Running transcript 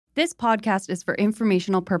This podcast is for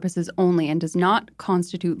informational purposes only and does not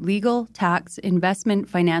constitute legal, tax, investment,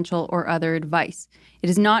 financial, or other advice. It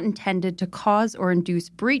is not intended to cause or induce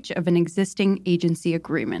breach of an existing agency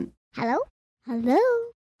agreement. Hello? Hello?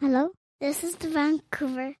 Hello? This is the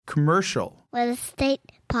Vancouver Commercial Real Estate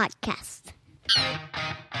Podcast.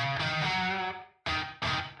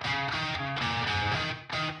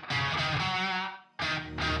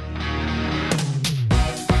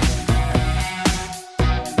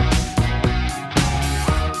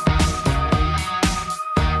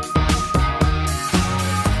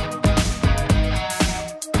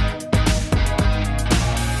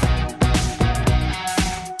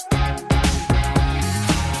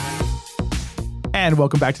 And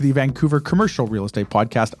welcome back to the Vancouver Commercial Real Estate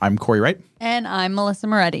Podcast. I'm Cory Wright. And I'm Melissa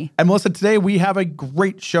Moretti. And Melissa, today we have a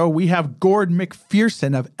great show. We have Gordon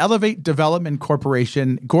MacPherson of Elevate Development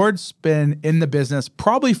Corporation. Gord's been in the business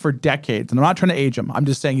probably for decades. And I'm not trying to age him. I'm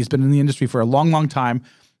just saying he's been in the industry for a long, long time.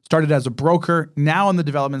 Started as a broker, now on the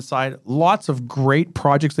development side. Lots of great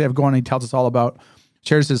projects they have going on. He tells us all about,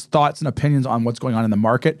 shares his thoughts and opinions on what's going on in the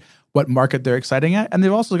market, what market they're exciting at. And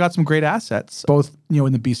they've also got some great assets, both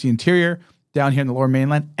in the BC interior, down here in the Lower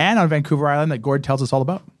Mainland, and on Vancouver Island that Gord tells us all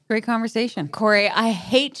about. Great conversation. Cory, I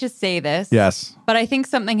hate to say this. Yes. But I think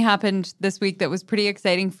something happened this week that was pretty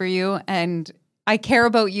exciting for you. And I care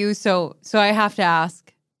about you, so I have to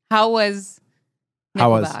ask, how was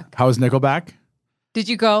Nickelback? How was Nickelback? Did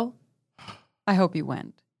you go? I hope you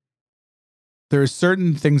went. There are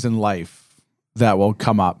certain things in life that will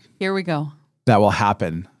come up. Here we go. That will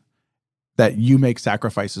happen that you make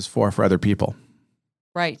sacrifices for other people.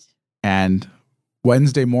 Right. And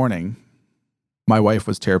Wednesday morning, my wife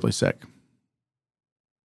was terribly sick.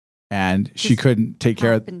 And she couldn't take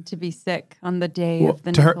care of... Happened to be sick on the day of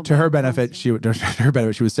the to her benefit, she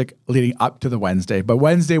was sick leading up to the Wednesday. But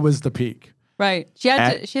Wednesday was the peak. Right. She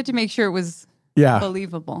had to make sure it was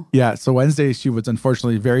believable. Yeah. So Wednesday, she was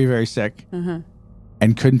unfortunately very, very sick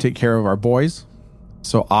and couldn't take care of our boys.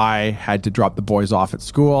 So I had to drop the boys off at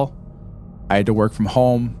school. I had to work from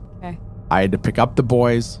home. Okay. I had to pick up the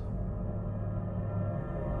boys.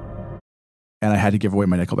 And I had to give away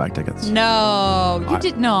my Nickelback tickets. No, you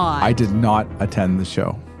did not. I did not attend the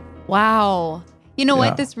show. Wow. You know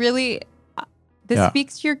what? This really,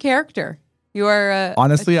 speaks to your character. You are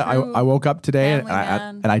honestly, I woke up today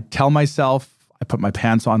and I tell myself, I put my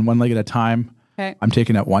pants on one leg at a time. Okay. I'm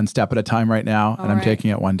taking it one step at a time right now, and I'm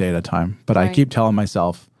taking it one day at a time. But I keep telling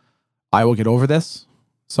myself, I will get over this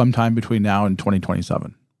sometime between now and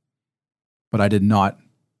 2027. But I did not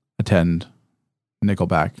attend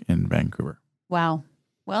Nickelback in Vancouver. Wow.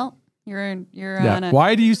 Well, you're on a...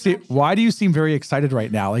 Why do you seem very excited right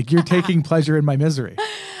now? Like you're taking pleasure in my misery.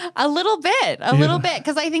 A little bit,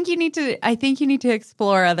 because I think you need to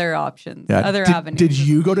explore other options, other avenues. Did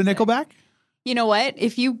you go to Nickelback? You know what?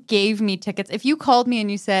 If you gave me tickets, if you called me and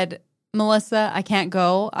you said, Melissa, I can't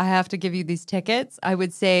go, I have to give you these tickets, I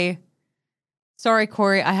would say, sorry,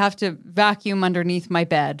 Cory, I have to vacuum underneath my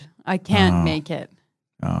bed. I can't make it.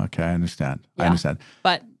 Oh, okay, I understand. Yeah. I understand.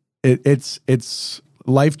 But it's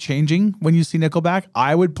life-changing when you see Nickelback.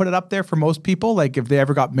 I would put it up there for most people. Like if they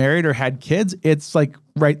ever got married or had kids, it's like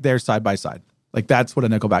right there side by side. Like that's what a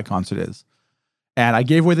Nickelback concert is. And I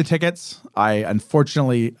gave away the tickets.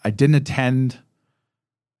 Unfortunately, I didn't attend.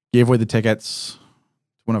 Gave away the tickets to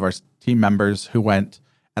one of our team members who went.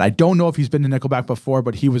 And I don't know if he's been to Nickelback before,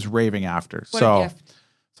 but he was raving after. What a gift.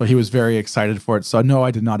 So he was very excited for it. So no,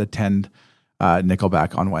 I did not attend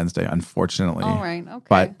Nickelback on Wednesday, unfortunately. All right,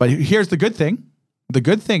 okay. But here's the good thing. The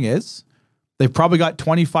good thing is they've probably got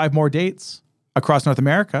 25 more dates across North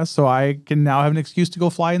America, so I can now have an excuse to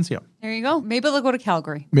go fly and see them. There you go. Maybe they'll go to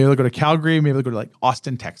Calgary. Maybe they'll go to like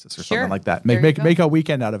Austin, Texas or something like that. Make a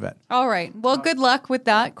weekend out of it. All right. Well, good luck with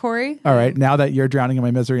that, Cory. All right. Now that you're drowning in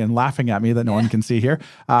my misery and laughing at me that no one can see here.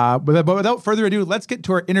 But without further ado, let's get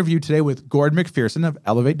to our interview today with Gordon MacPherson of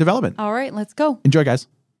Elevate Development. All right. Let's go. Enjoy, guys.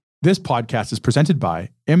 This podcast is presented by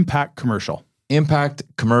Impact Commercial. Impact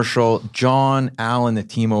Commercial, John, Alan, the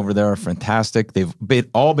team over there are fantastic. They've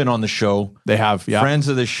all been on the show. They have, yeah. Friends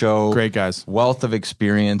of the show. Great guys. Wealth of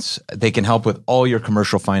experience. They can help with all your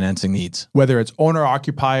commercial financing needs. Whether it's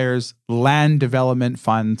owner-occupiers, land development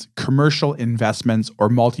funds, commercial investments, or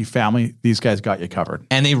multifamily, these guys got you covered.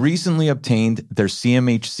 And they recently obtained their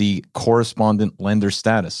CMHC correspondent lender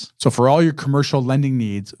status. So for all your commercial lending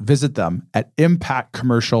needs, visit them at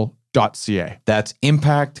impactcommercial.ca. That's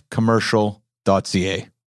impactcommercial.ca.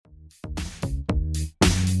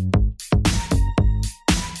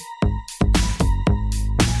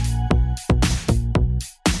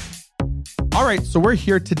 All right, so we're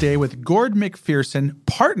here today with Gordon MacPherson,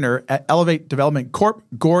 partner at Elevate Development Corp.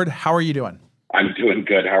 Gord, how are you doing? I'm doing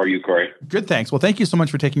good. How are you, Cory? Good, thanks. Well, thank you so much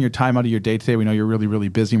for taking your time out of your day today. We know you're really, really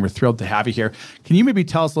busy, and we're thrilled to have you here. Can you maybe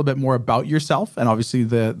tell us a little bit more about yourself and obviously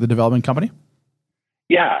the development company?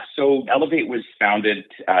 Yeah, so Elevate was founded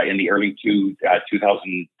in the early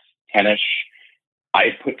 2010-ish. I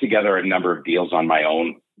put together a number of deals on my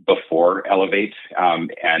own before Elevate,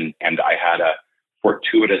 and I had a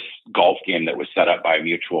fortuitous golf game that was set up by a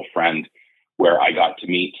mutual friend where I got to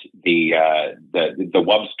meet the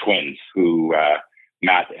Wubbs twins, who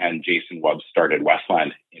Matt and Jason Wubbs started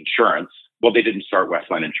Westland Insurance. Well, they didn't start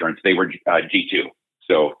Westland Insurance. They were G2.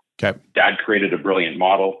 So Dad created a brilliant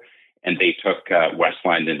model, and they took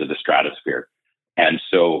Westland into the stratosphere. And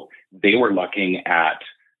so they were looking at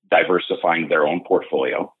diversifying their own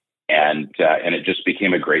portfolio. And it just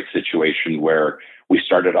became a great situation where we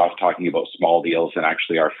started off talking about small deals. And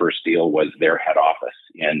actually our first deal was their head office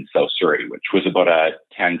in South Surrey, which was about a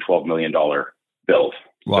 $10, $12 million build.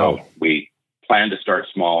 Wow. So we planned to start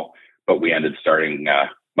small, but we ended starting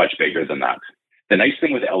much bigger than that. The nice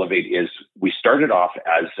thing with Elevate is we started off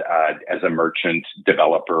as a merchant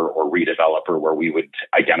developer or redeveloper, where we would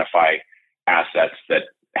identify assets that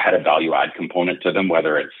had a value add component to them,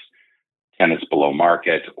 whether it's tenants below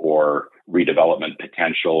market or redevelopment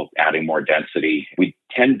potential, adding more density. We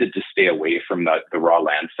tended to stay away from the raw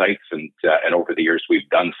land sites, and over the years we've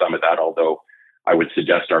done some of that. Although I would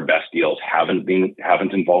suggest our best deals haven't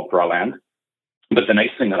involved raw land. But the nice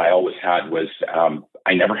thing that I always had was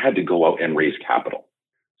I never had to go out and raise capital.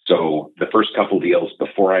 So the first couple deals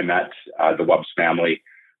before I met the Wubbs family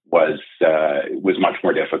was much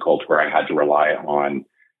more difficult, where I had to rely on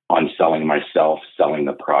selling myself, selling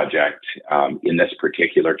the project. In this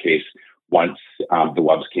particular case, once the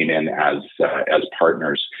Wubbs came in as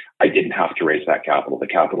partners, I didn't have to raise that capital. The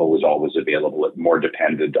capital was always available. It more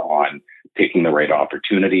depended on picking the right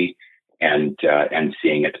opportunity and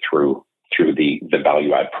seeing it through the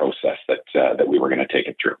value add process that we were going to take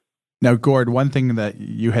it through. Now, Gord, one thing that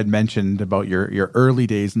you had mentioned about your early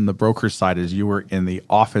days in the broker side is you were in the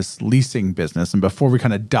office leasing business. And before we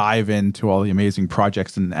kind of dive into all the amazing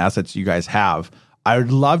projects and assets you guys have, I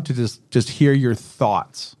would love to just hear your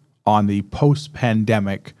thoughts on the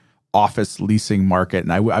post-pandemic office leasing market.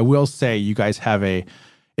 And I will say you guys have in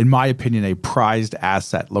my opinion, a prized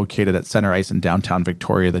asset located at Center Ice in downtown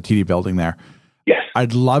Victoria, the TD building there. Yes.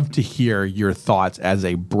 I'd love to hear your thoughts as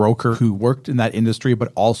a broker who worked in that industry,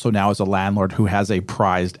 but also now as a landlord who has a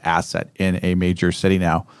prized asset in a major city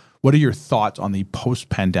now. What are your thoughts on the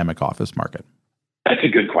post-pandemic office market? That's a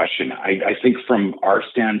good question. I think from our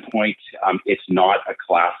standpoint, it's not a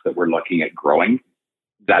class that we're looking at growing.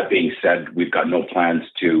 That being said, we've got no plans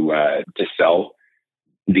to sell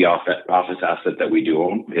the office asset that we do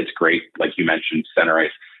own. It's great. Like you mentioned, Center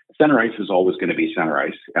Ice. Center Ice is always going to be Center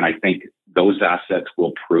Ice. And I think those assets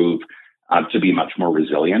will prove to be much more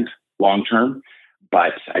resilient long-term.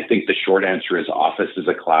 But I think the short answer is office is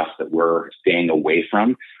a class that we're staying away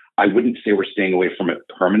from. I wouldn't say we're staying away from it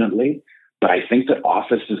permanently, but I think that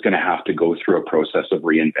office is going to have to go through a process of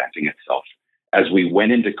reinventing itself. As we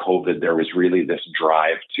went into COVID, there was really this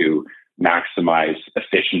drive to maximize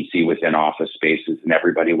efficiency within office spaces, and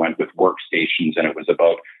everybody went with workstations, and it was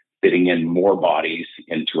about fitting in more bodies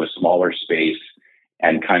into a smaller space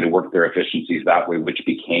and kind of work their efficiencies that way, which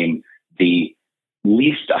became the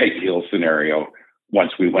least ideal scenario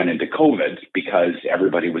once we went into COVID, because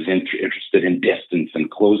everybody was interested in distance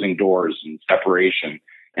and closing doors and separation.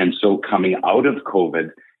 And so coming out of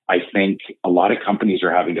COVID, I think a lot of companies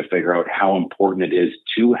are having to figure out how important it is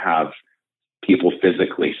to have people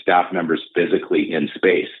physically, staff members physically in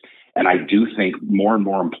space. And I do think more and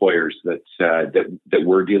more employers that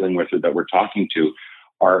we're dealing with or that we're talking to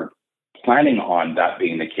are planning on that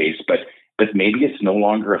being the case. But maybe it's no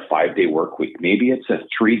longer a 5-day work week. Maybe it's a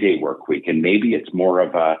 3-day work week. And maybe it's more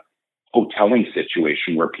of a hoteling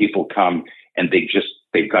situation where people come and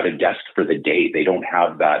they've got a desk for the day. They don't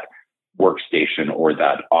have that workstation or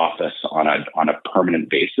that office on a permanent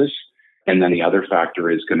basis. And then the other factor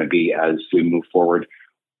is going to be, as we move forward,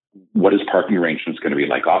 what is parking arrangements going to be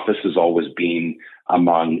like? Office has always been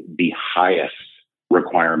among the highest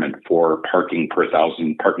requirement for parking stalls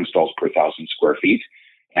per 1,000 square feet.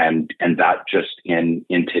 And that just in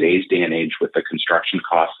today's day and age, with the construction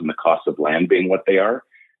costs and the cost of land being what they are,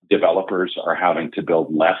 developers are having to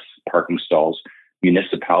build less parking stalls.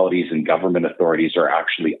 Municipalities and government authorities are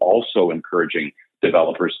actually also encouraging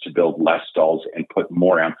developers to build less stalls and put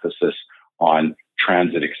more emphasis on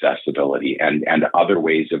transit accessibility and other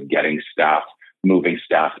ways of moving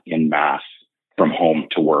staff in mass from home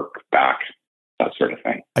to work back. that sort of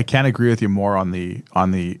thing. I can't agree with you more on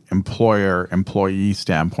the employer-employee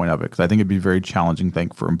standpoint of it, because I think it'd be a very challenging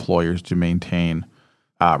thing for employers to maintain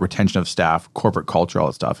retention of staff, corporate culture, all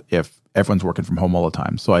that stuff, if everyone's working from home all the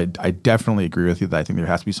time. So I definitely agree with you that I think there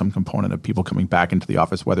has to be some component of people coming back into the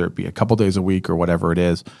office, whether it be a couple days a week or whatever it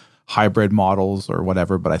is, hybrid models or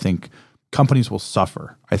whatever. But I think companies will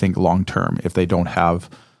suffer, I think, long-term if they don't have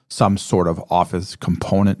some sort of office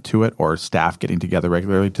component to it or staff getting together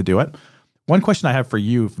regularly to do it. One question I have for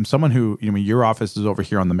you, from someone who, your office is over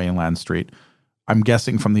here on the mainland street. I'm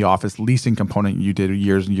guessing from the office leasing component you did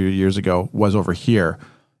years ago was over here.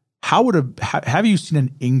 Have you seen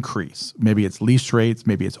an increase? Maybe it's lease rates,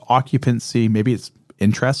 maybe it's occupancy, maybe it's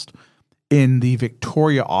interest in the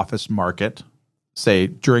Victoria office market, say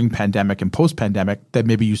during pandemic and post-pandemic, that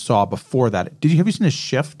maybe you saw before that. Have you seen a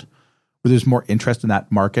shift where there's more interest in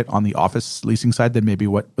that market on the office leasing side than maybe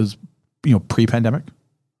what was, pre-pandemic?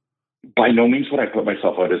 By no means would I put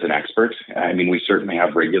myself out as an expert. I mean, we certainly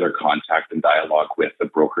have regular contact and dialogue with the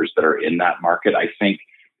brokers that are in that market. I think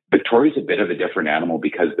Victoria's a bit of a different animal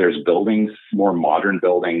because there's buildings, more modern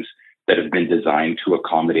buildings, that have been designed to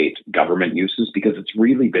accommodate government uses, because it's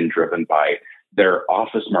really been driven by their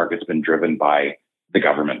office market's been driven by the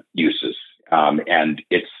government uses. And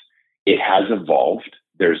it has evolved.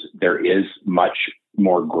 There is much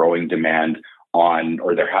more growing demand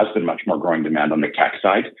there has been much more growing demand on the tech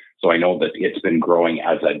side. So I know that it's been growing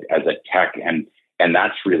as a tech, and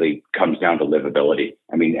that's really comes down to livability.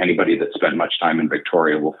 I mean, anybody that spent much time in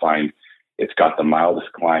Victoria will find it's got the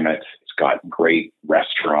mildest climate. It's got great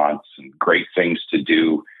restaurants and great things to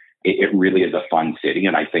do. It really is a fun city.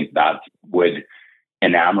 And I think that would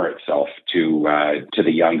enamor itself to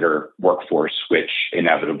the younger workforce, which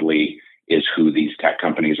inevitably is who these tech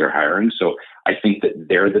companies are hiring. So I think that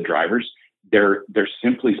they're the drivers. There's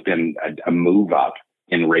simply been a move up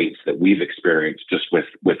in rates that we've experienced just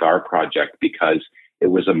with our project, because it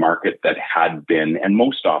was a market that had been, and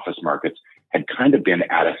most office markets had kind of been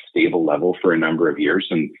at a stable level for a number of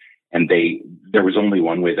years. And there was only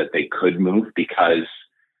one way that they could move, because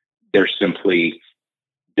there's simply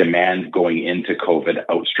demand going into COVID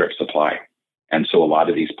outstripped supply. And so a lot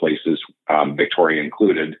of these places, Victoria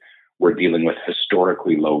included, were dealing with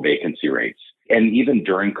historically low vacancy rates. And even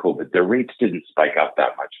during COVID, the rates didn't spike up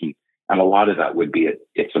that much. And a lot of that would be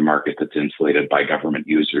it's a market that's insulated by government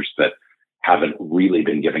users that haven't really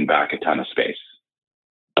been giving back a ton of space.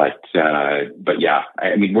 But yeah,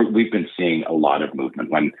 I mean, we've been seeing a lot of movement.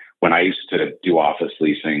 When I used to do office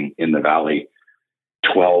leasing in the Valley,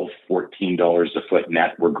 $12, $14 a foot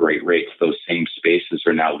net were great rates. Those same spaces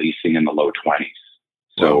are now leasing in the low 20s.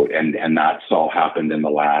 So, and that's all happened in the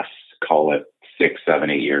last, call it 6, 7,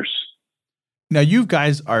 8 years. Now, you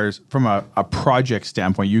guys are, from a project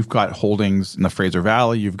standpoint, you've got holdings in the Fraser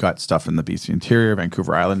Valley, you've got stuff in the BC Interior,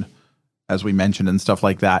 Vancouver Island, as we mentioned, and stuff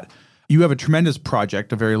like that. You have a tremendous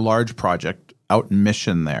project, a very large project out in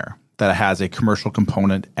Mission there that has a commercial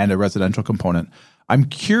component and a residential component. I'm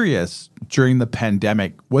curious, during the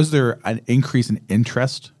pandemic, was there an increase in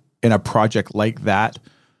interest in a project like that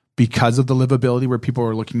because of the livability, where people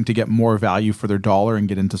were looking to get more value for their dollar and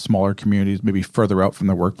get into smaller communities, maybe further out from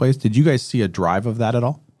their workplace? Did you guys see a drive of that at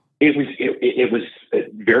all? It was a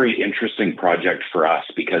very interesting project for us,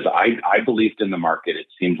 because I believed in the market. It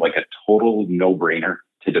seemed like a total no-brainer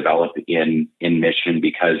to develop in Mission,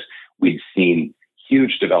 because we'd seen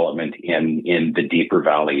huge development in the deeper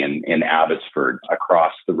valley, in Abbotsford,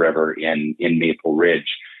 across the river in Maple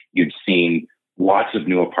Ridge. You'd seen lots of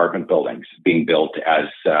new apartment buildings being built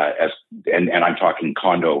and I'm talking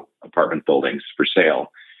condo apartment buildings for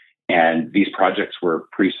sale. And these projects were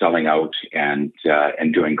pre-selling out and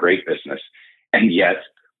doing great business. And yet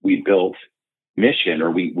we built Mission, or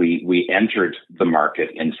we entered the market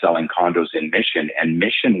in selling condos in Mission. And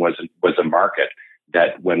Mission was a market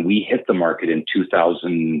that, when we hit the market in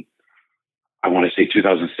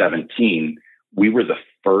 2017, we were the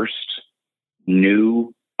first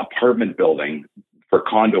new apartment building for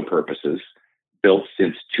condo purposes built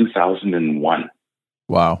since 2001.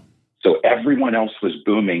 Wow. So everyone else was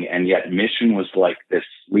booming, and yet Mission was like this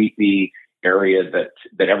sleepy area that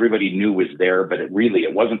everybody knew was there, but it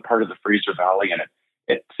wasn't part of the Fraser Valley, and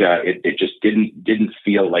it just didn't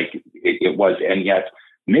feel like it was. And yet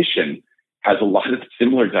Mission has a lot of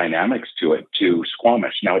similar dynamics to it, to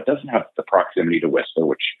Squamish. Now, it doesn't have the proximity to Whistler,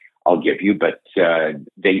 which I'll give you, but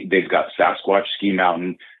they've got Sasquatch Ski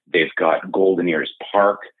Mountain, they've got Golden Ears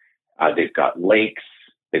Park, they've got lakes,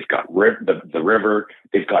 they've got the river,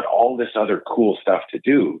 they've got all this other cool stuff to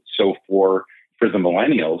do. So for the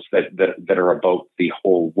millennials that are about the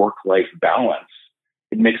whole work-life balance,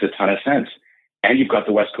 it makes a ton of sense. And you've got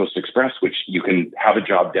the West Coast Express, which you can have a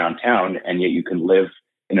job downtown and yet you can live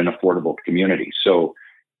in an affordable community. So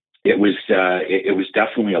it was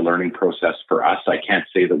definitely a learning process for us. I can't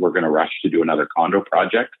say that we're going to rush to do another condo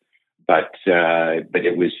project, but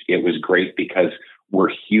it was great because we're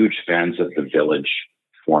huge fans of the village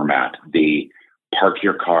format. The park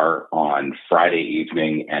your car on Friday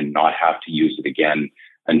evening and not have to use it again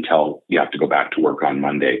until you have to go back to work on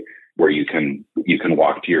Monday, where you can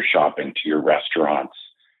walk to your shopping, to your restaurants.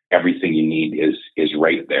 Everything you need is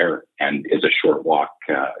right there and is a short walk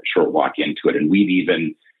into it. And we've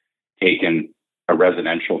even taken a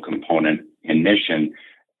residential component in Mission.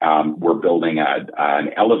 We're building an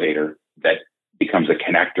elevator that becomes a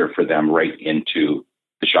connector for them right into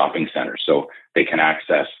the shopping center, so they can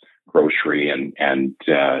access grocery and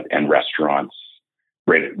restaurants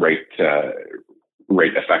right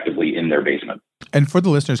effectively in their basement. And for the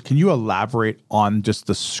listeners, can you elaborate on just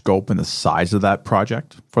the scope and the size of that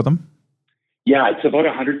project for them? Yeah, it's about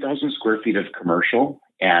 100,000 square feet of commercial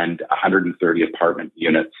and 130 apartment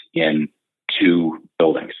units in 2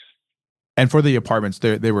 buildings. And for the apartments,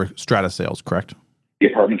 they were strata sales, correct? The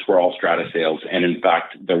apartments were all strata sales. And in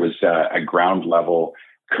fact, there was a ground level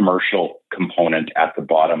commercial component at the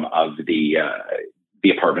bottom of the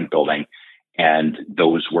apartment building. And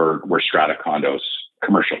those were strata condos,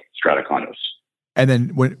 commercial strata condos. And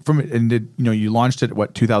then you launched it,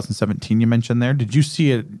 2017 you mentioned there. Did you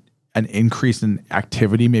see an increase in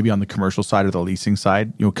activity maybe on the commercial side or the leasing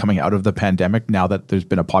side, coming out of the pandemic now that there's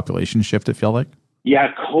been a population shift, it feel like?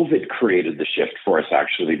 Yeah, COVID created the shift for us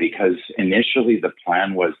actually, because initially the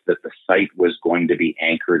plan was that the site was going to be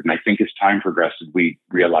anchored. And I think as time progressed, we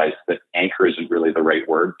realized that anchor isn't really the right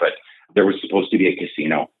word, but there was supposed to be a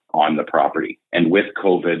casino on the property. And with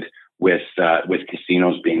COVID, with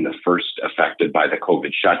casinos being the first affected by the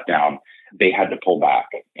COVID shutdown, they had to pull back.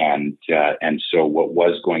 And so what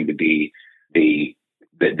was going to be the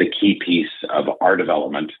key piece of our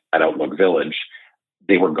development at Outlook Village,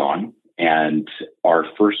 they were gone. And our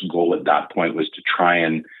first goal at that point was to try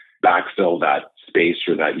and backfill that space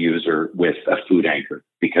or that user with a food anchor,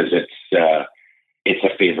 because it's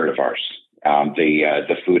a favorite of ours.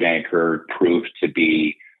 The food anchor proved to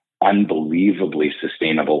be unbelievably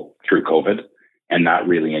sustainable through COVID, and that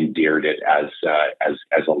really endeared it as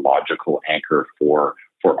a logical anchor for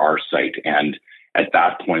our site. And at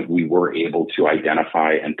that point, we were able to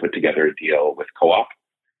identify and put together a deal with Co-op.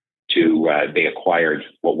 They acquired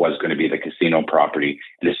what was going to be the casino property.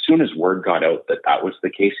 And as soon as word got out that that was the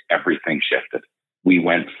case, everything shifted. We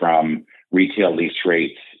went from retail lease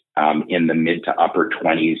rates in the mid to upper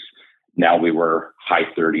 20s. Now we were high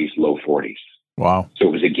 30s, low 40s. Wow. So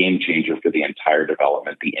it was a game changer for the entire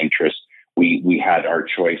development, the interest. We had our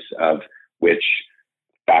choice of which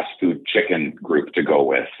fast food chicken group to go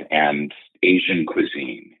with and Asian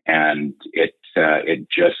cuisine. And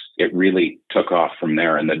it really took off from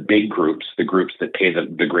there. And the big groups, the groups that pay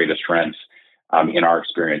the greatest rents, in our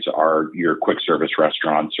experience, are your quick service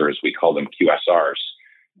restaurants, or as we call them, QSRs.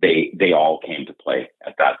 They all came to play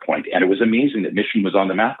at that point. And it was amazing that Mission was on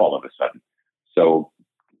the map all of a sudden. So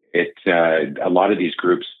a lot of these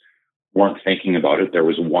groups weren't thinking about it. There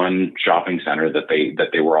was one shopping center that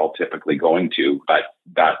they were all typically going to, but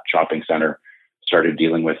that shopping center started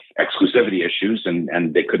dealing with exclusivity issues,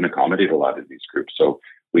 and they couldn't accommodate a lot of these groups. So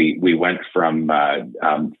we went from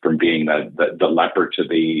being the leper to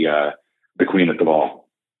the queen at the ball.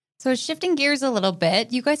 So shifting gears a little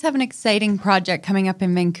bit, you guys have an exciting project coming up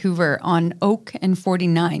in Vancouver on Oak and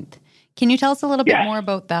 49th. Can you tell us a little bit more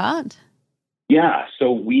about that? Yeah,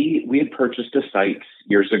 so we had purchased a site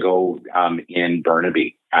years ago in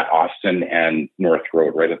Burnaby at Austin and North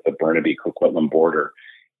Road, right at the Burnaby-Coquitlam border.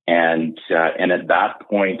 And at that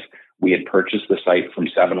point, we had purchased the site from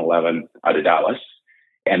 7-Eleven out of Dallas,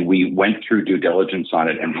 and we went through due diligence on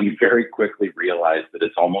it. And we very quickly realized that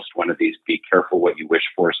it's almost one of these be careful what you wish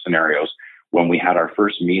for scenarios. When we had our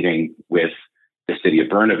first meeting with the city of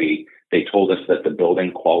Burnaby, they told us that the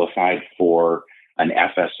building qualified for an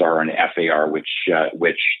FSR and FAR,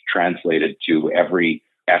 which translated to every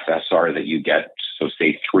FSR that you get. So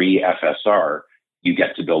say 3 FSR, you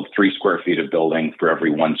get to build 3 square feet of building for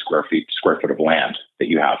every 1 square foot of land that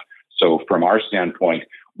you have. So from our standpoint,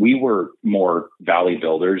 we were more valley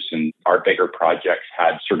builders, and our bigger projects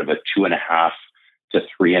had sort of a 2.5 to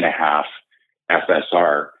 3.5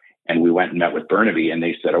 FSR. And we went and met with Burnaby, and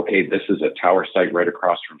they said, okay, this is a tower site right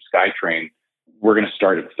across from SkyTrain. We're going to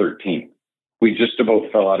start at 13. We just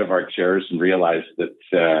about fell out of our chairs and realized that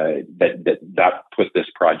put this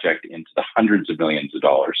project into the hundreds of millions of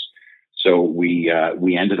dollars. So we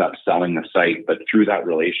ended up selling the site, but through that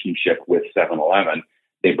relationship with 7-Eleven,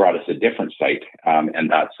 they brought us a different site, and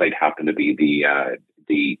that site happened to be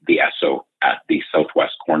the Esso at the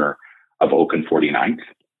southwest corner of Oak and 49th.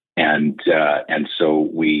 And so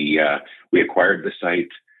we acquired the site.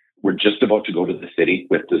 We're just about to go to the city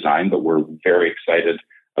with design, but we're very excited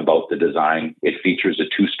about the design. It features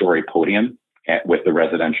a 2-story podium with the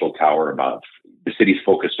residential tower above. The city's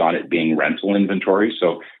focused on it being rental inventory,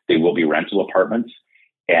 so they will be rental apartments.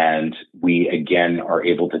 And we, again, are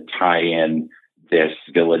able to tie in this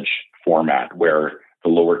village format where the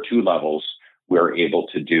lower 2 levels, we're able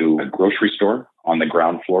to do a grocery store on the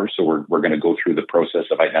ground floor. So we're going to go through the process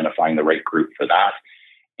of identifying the right group for that.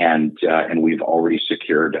 And we've already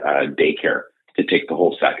secured daycare to take the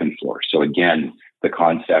whole second floor. So again, the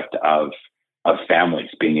concept of families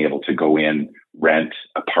being able to go in, rent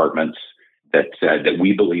apartments that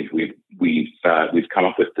we believe we've come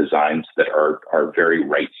up with designs that are very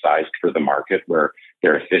right sized for the market, where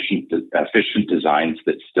they're efficient designs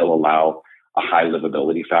that still allow a high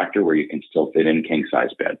livability factor, where you can still fit in king size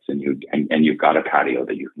beds, and you've got a patio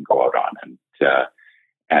that you can go out on,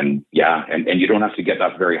 and you don't have to get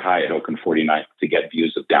up very high at Oak and 49th to get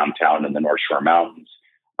views of downtown and the North Shore Mountains,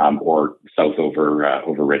 or south over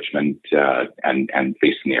Richmond, and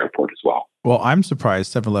facing the airport as well. Well, I'm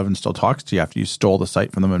surprised 7-Eleven still talks to you after you stole the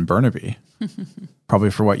site from them in Burnaby. Probably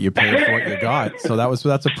for what you paid for what you got. So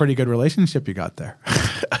that's a pretty good relationship you got there.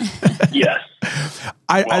 Yes.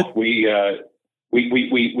 We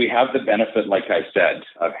have the benefit, like I said,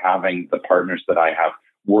 of having the partners that I have.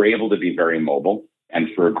 We're able to be very mobile. And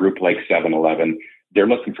for a group like 7-Eleven, they're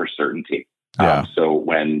looking for certainty. Yeah. So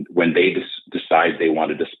when they decide they want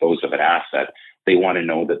to dispose of an asset, they want to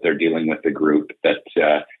know that they're dealing with a group that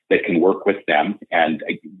can work with them. And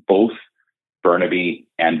both Burnaby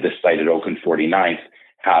and this site at Oak and 49th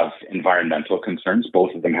have environmental concerns.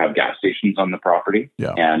 Both of them have gas stations on the property.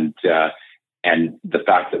 Yeah. And the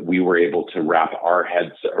fact that we were able to wrap our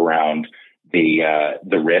heads around the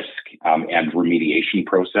risk and remediation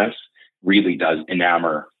process really does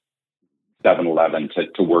enamor 7-Eleven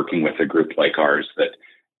to working with a group like ours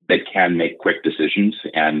that can make quick decisions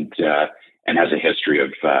and has a history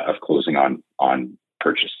of closing on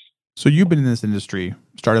purchase. So you've been in this industry,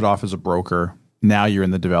 started off as a broker. Now you're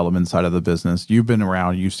in the development side of the business. You've been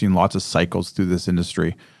around. You've seen lots of cycles through this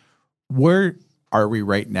industry. Where are we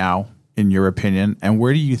right now, in your opinion? And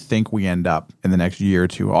where do you think we end up in the next year or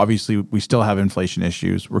two? Obviously, we still have inflation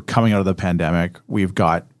issues. We're coming out of the pandemic. We've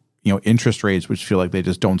got interest rates, which feel like they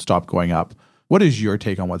just don't stop going up. What is your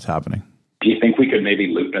take on what's happening? Do you think we could maybe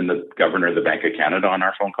loop in the governor of the Bank of Canada on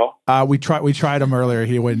our phone call? We tried him earlier.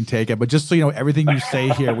 He wouldn't take it. But just so you know, everything you say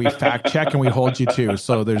here, we fact check and we hold you to.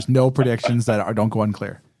 So there's no predictions that don't go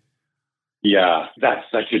unclear. Yeah, that's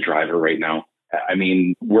such a driver right now. I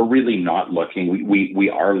mean, we're really not looking. We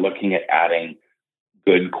are looking at adding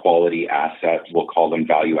good quality assets. We'll call them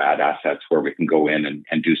value add assets, where we can go in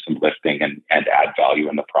and do some lifting and add value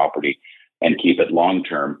in the property and keep it long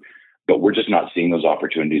term. But we're just not seeing those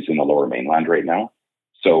opportunities in the Lower Mainland right now.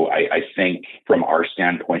 So I think from our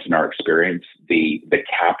standpoint and our experience, the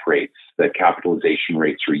cap rates, the capitalization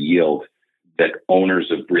rates or yield that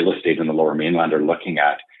owners of real estate in the Lower Mainland are looking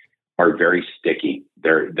at are very sticky.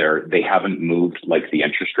 They haven't moved like the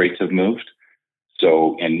interest rates have moved.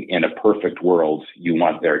 So in a perfect world, you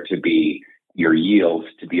want there to be your yields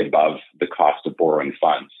to be above the cost of borrowing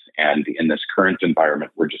funds. And in this current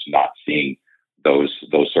environment, we're just not seeing those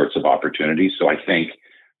sorts of opportunities. So I think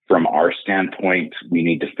from our standpoint, we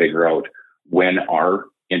need to figure out when our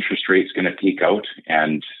interest rate's going to peak out.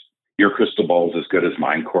 And your crystal ball is as good as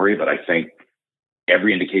mine, Cory, but I think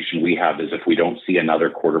every indication we have is if we don't see another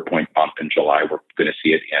quarter point bump in July, we're going to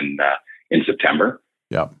see it in September.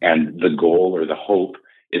 Yeah. And the goal or the hope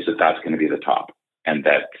is that that's going to be the top, and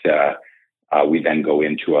that we then go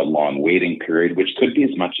into a long waiting period, which could be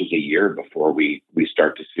as much as a year before we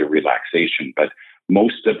start to see a relaxation. But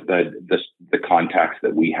most of the contacts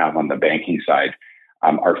that we have on the banking side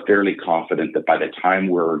are fairly confident that by the time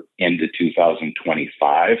we're into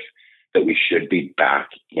 2025, that we should be back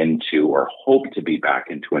into, or hope to be back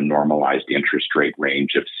into, a normalized interest rate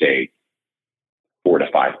range of, say, 4 to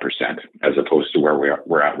 5%, as opposed to where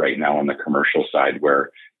we're at right now on the commercial side,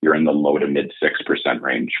 where you're in the low to mid 6%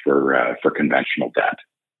 range for conventional debt.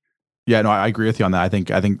 Yeah, no, I agree with you on that. I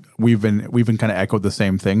think we've been kind of echoed the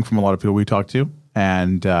same thing from a lot of people we talked to,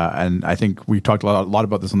 and I think we talked a lot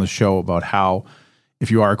about this on the show, about how if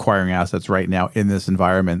you are acquiring assets right now in this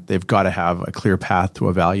environment, they've got to have a clear path to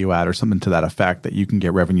a value add or something to that effect, that you can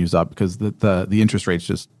get revenues up, because the interest rates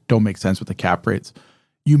just don't make sense with the cap rates.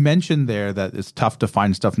 You mentioned there that it's tough to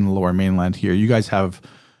find stuff in the Lower Mainland here. You guys have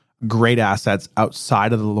great assets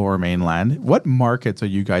outside of the Lower Mainland. What markets are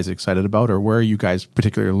you guys excited about, or where are you guys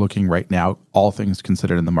particularly looking right now, all things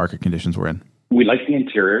considered in the market conditions we're in? We like the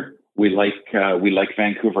interior. We like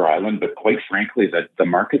Vancouver Island, but quite frankly, the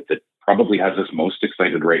market that probably has us most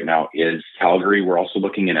excited right now is Calgary. We're also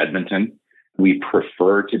looking in Edmonton. We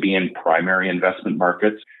prefer to be in primary investment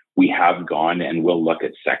markets. We have gone and will look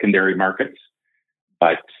at secondary markets.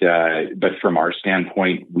 But from our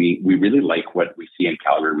standpoint, we really like what we see in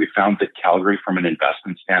Calgary. We found that Calgary, from an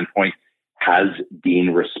investment standpoint, has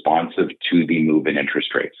been responsive to the move in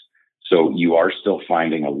interest rates. So you are still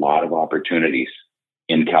finding a lot of opportunities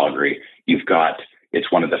in Calgary.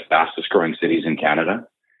 It's one of the fastest growing cities in Canada,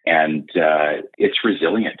 and it's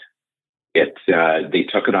resilient. They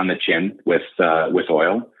took it on the chin with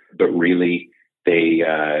oil, but really they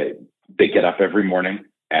get up every morning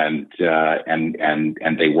and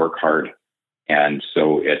they work hard. And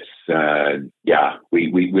so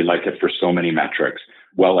we like it for so many metrics.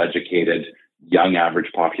 Well-educated, young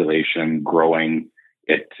average population, growing.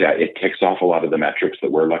 It ticks off a lot of the metrics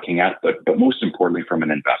that we're looking at, but most importantly, from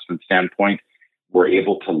an investment standpoint, we're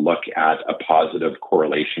able to look at a positive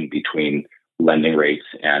correlation between lending rates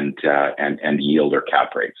and yield or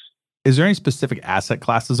cap rates. Is there any specific asset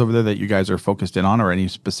classes over there that you guys are focused in on, or any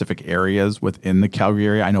specific areas within the Calgary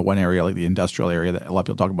area? I know one area, like the industrial area that a lot of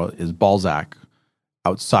people talk about, is Balzac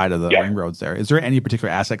outside of the ring roads there. Is there any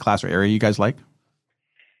particular asset class or area you guys like?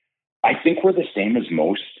 I think we're the same as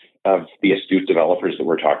most of the astute developers that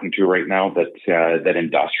we're talking to right now, that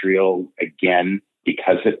industrial, again,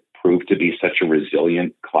 because it proved to be such a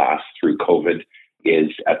resilient class through COVID, is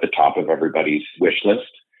at the top of everybody's wish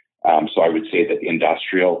list. So I would say that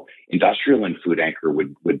industrial and food anchor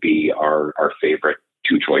would be our favorite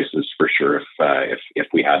two choices for sure. If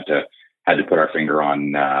we had to put our finger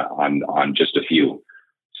on just a few.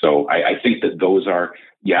 So I think that those are,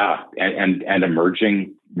 and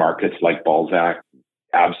emerging markets like Balzac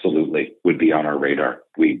absolutely would be on our radar.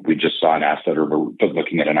 We just saw an asset, or we're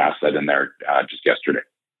looking at an asset in there just yesterday.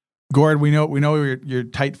 Gord, we know you're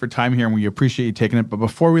tight for time here, and we appreciate you taking it. But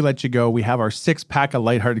before we let you go, we have our 6-pack of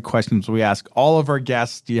lighthearted questions we ask all of our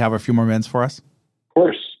guests. Do you have a few more minutes for us? Of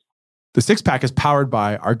course. The 6-pack is powered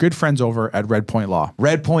by our good friends over at Red Point Law.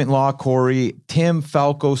 Red Point Law, Cory, Tim,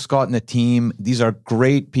 Falco, Scott, and the team. These are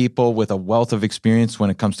great people with a wealth of experience when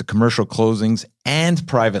it comes to commercial closings and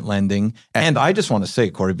private lending. And I just want to say,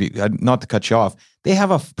 Cory, not to cut you off, they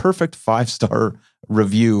have a perfect 5-star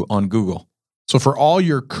review on Google. So for all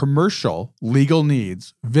your commercial legal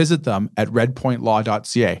needs, visit them at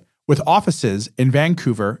redpointlaw.ca, with offices in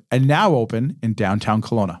Vancouver and now open in downtown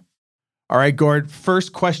Kelowna. All right, Gord,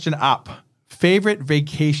 first question up. Favorite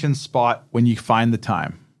vacation spot when you find the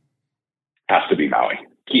time? Has to be Maui.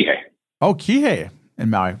 Kihei. Oh, Kihei and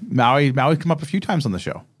Maui. Maui come up a few times on the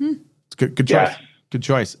show. It's good choice. Yes. Good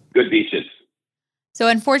choice. Good beaches. So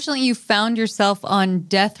unfortunately, you found yourself on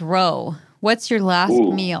death row. What's your last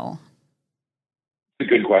meal? It's a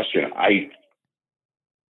good question.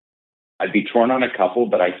 I'd be torn on a couple,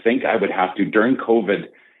 but I think I would have to. During COVID,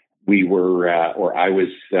 my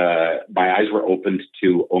eyes were opened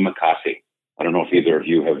to omakase. I don't know if either of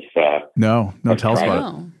you have. No, tell us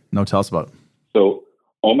about it. No, tell us about it. So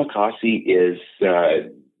omakase is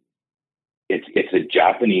it's a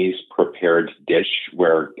Japanese prepared dish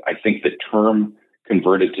where I think the term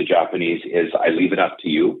converted to Japanese is "I leave it up to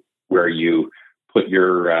you," where you put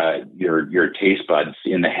your taste buds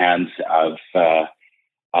in the hands of a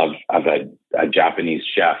Japanese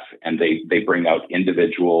chef, and they bring out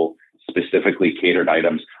individual, specifically catered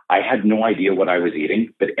items. I had no idea what I was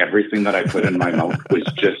eating, but everything that I put in my mouth was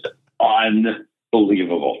just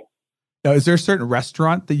unbelievable. Now, is there a certain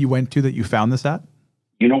restaurant that you went to that you found this at?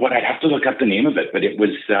 You know what? I'd have to look up the name of it, but it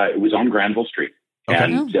was on Granville Street,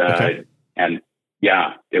 okay. And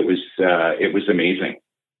it was amazing.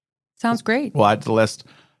 Sounds great. We'll add to the list.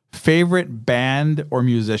 Favorite band or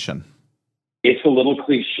musician? It's a little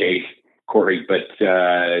cliche, Cory, but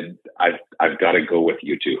I've got to go with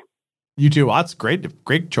U2. U2, well, that's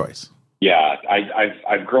great choice. Yeah,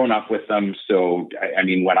 I've grown up with them, so I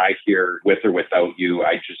mean, when I hear "With or Without You,"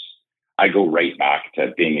 I go right back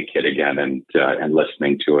to being a kid again and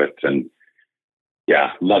listening to it, and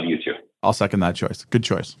love U2. I'll second that choice. Good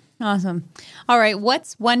choice. Awesome. All right,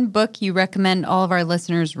 what's one book you recommend all of our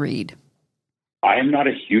listeners read? I am not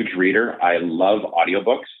a huge reader. I love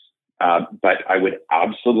audiobooks. But I would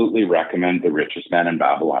absolutely recommend The Richest Man in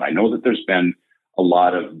Babylon. I know that there's been a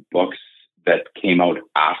lot of books that came out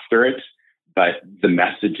after it, but the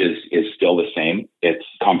message is still the same. It's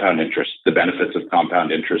compound interest, the benefits of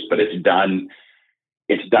compound interest, but it's done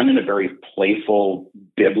in a very playful,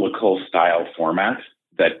 biblical style format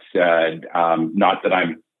that, not that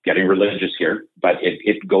I'm getting religious here, but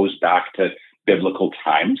it goes back to biblical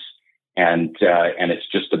times. And it's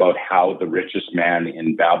just about how the richest man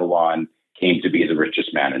in Babylon came to be the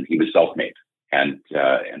richest man, and he was self-made. And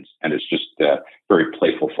it's just a very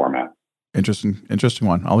playful format. Interesting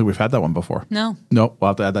one. I don't think we've had that one before. No. We'll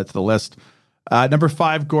have to add that to the list. Number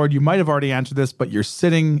 5, Gord, you might have already answered this, but you're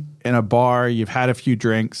sitting in a bar, you've had a few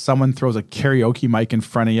drinks, someone throws a karaoke mic in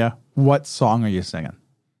front of you. What song are you singing?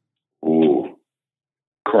 Ooh.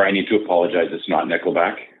 Cory, I need to apologize. It's not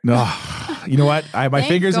Nickelback. No, you know what? My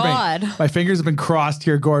fingers God. have been crossed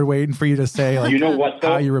here, Gord, waiting for you to say, like, you know what,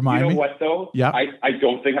 though? How you remind me? You know what, though? Yeah. I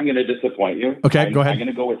don't think I'm going to disappoint you. Okay, go ahead. I'm going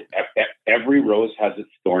to go with Every Rose Has Its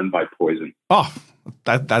Thorn by Poison. Oh,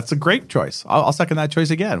 that's a great choice. I'll second that choice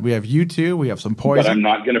again. We have U2, we have some Poison. But I'm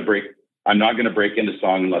not going to break into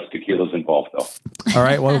song unless tequila's involved, though. All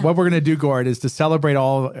right. Well, what we're going to do, Gord, is to celebrate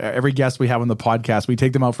every guest we have on the podcast. We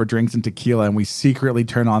take them out for drinks and tequila, and we secretly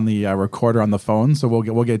turn on the recorder on the phone. So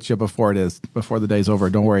we'll get you before the day's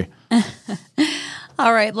over. Don't worry.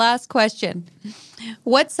 All right. Last question.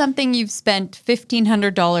 What's something you've spent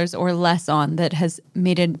 $1,500 or less on that has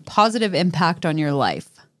made a positive impact on your life?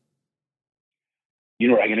 You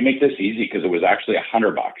know what? I'm going to make this easy because it was actually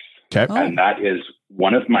 $100. Okay. Oh. And that is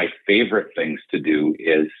one of my favorite things to do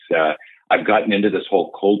is I've gotten into this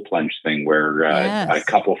whole cold plunge thing where a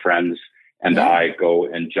couple friends and I go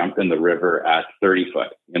and jump in the river at 30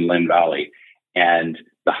 foot in Lynn Valley. And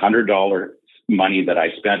the $100 money that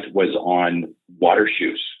I spent was on water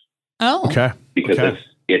shoes. Oh, okay. Because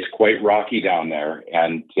it's quite rocky down there,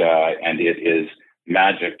 and it is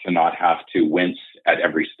magic to not have to wince at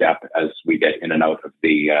every step as we get in and out of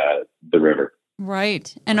the river.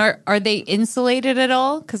 right. And are they insulated at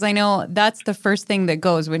all? Because I know that's the first thing that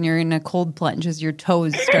goes when you're in a cold plunge is your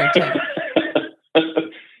toes start to...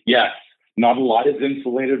 Yes. Not a lot is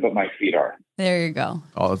insulated, but my feet are. There you go.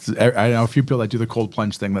 Oh, I know a few people that do the cold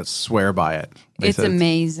plunge thing that swear by it. It's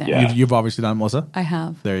amazing. Yeah. You've obviously done it, Melissa. I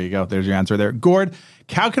have. There you go. There's your answer there. Gord,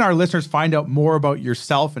 how can our listeners find out more about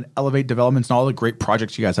yourself and Elevate Developments and all the great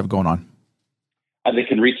projects you guys have going on? They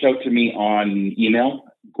can reach out to me on email,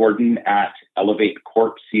 Gordon at Elevate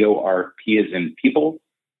Corp, C-O-R-P as in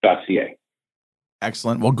people.ca.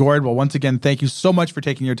 Excellent. Well, Gord, once again, thank you so much for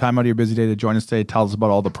taking your time out of your busy day to join us today. Tell us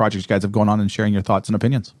about all the projects you guys have going on and sharing your thoughts and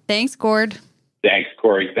opinions. Thanks, Gord. Thanks,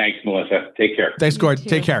 Cory. Thanks, Melissa. Take care. Thanks, Gord.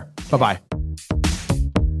 Take care. Bye-bye.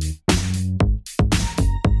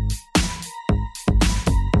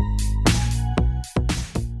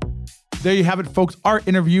 There you have it, folks. Our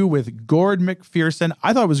interview with Gord MacPherson.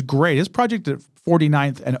 I thought it was great. His project at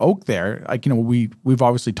 49th and Oak there, we've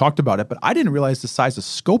obviously talked about it, but I didn't realize the size of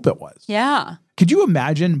scope it was. Yeah. Could you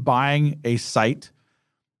imagine buying a site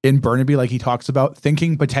in Burnaby like he talks about,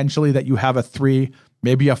 thinking potentially that you have a 3,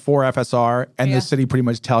 maybe a 4 FSR, and the city pretty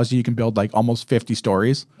much tells you can build like almost 50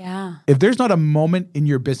 stories? Yeah. If there's not a moment in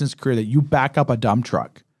your business career that you back up a dump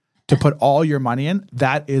truck to put all your money in,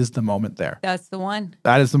 that is the moment there. That's the one.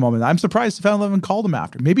 That is the moment. I'm surprised 7-Eleven called him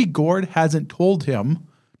after. Maybe Gord hasn't told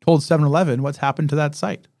 7-Eleven what's happened to that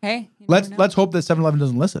site. Hey, let's hope that 7-Eleven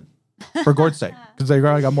doesn't listen for Gord's sake, because they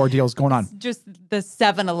got more deals going on. Just the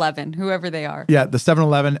 7-Eleven, whoever they are. Yeah, the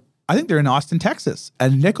 7-Eleven. I think they're in Austin, Texas.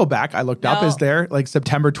 And Nickelback, I looked up, is there like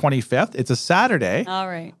September 25th. It's a Saturday. All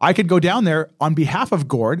right. I could go down there on behalf of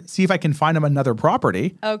Gord, see if I can find him another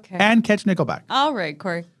property. Okay. And catch Nickelback. All right,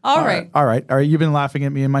 Cory. All right. All right. You've been laughing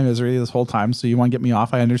at me in my misery this whole time, so you want to get me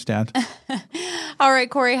off. I understand. All right,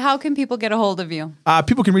 Cory, how can people get a hold of you?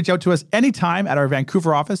 People can reach out to us anytime at our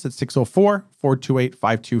Vancouver office at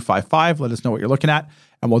 604-428-5255. Let us know what you're looking at,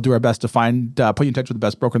 and we'll do our best to put you in touch with the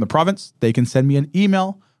best broker in the province. They can send me an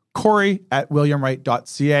email,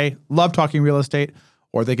 Cory@williamwright.ca. Love talking real estate.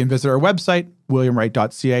 Or they can visit our website,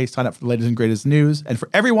 williamwright.ca, sign up for the latest and greatest news. And for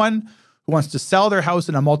everyone who wants to sell their house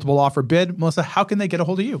in a multiple offer bid, Melissa, how can they get a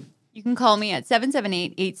hold of you? You can call me at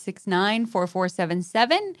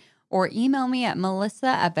 778-869-4477 or email me at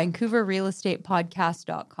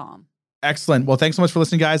melissa@vancouverrealestatepodcast.com. Excellent. Well, thanks so much for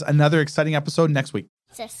listening, guys. Another exciting episode next week.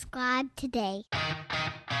 Subscribe today.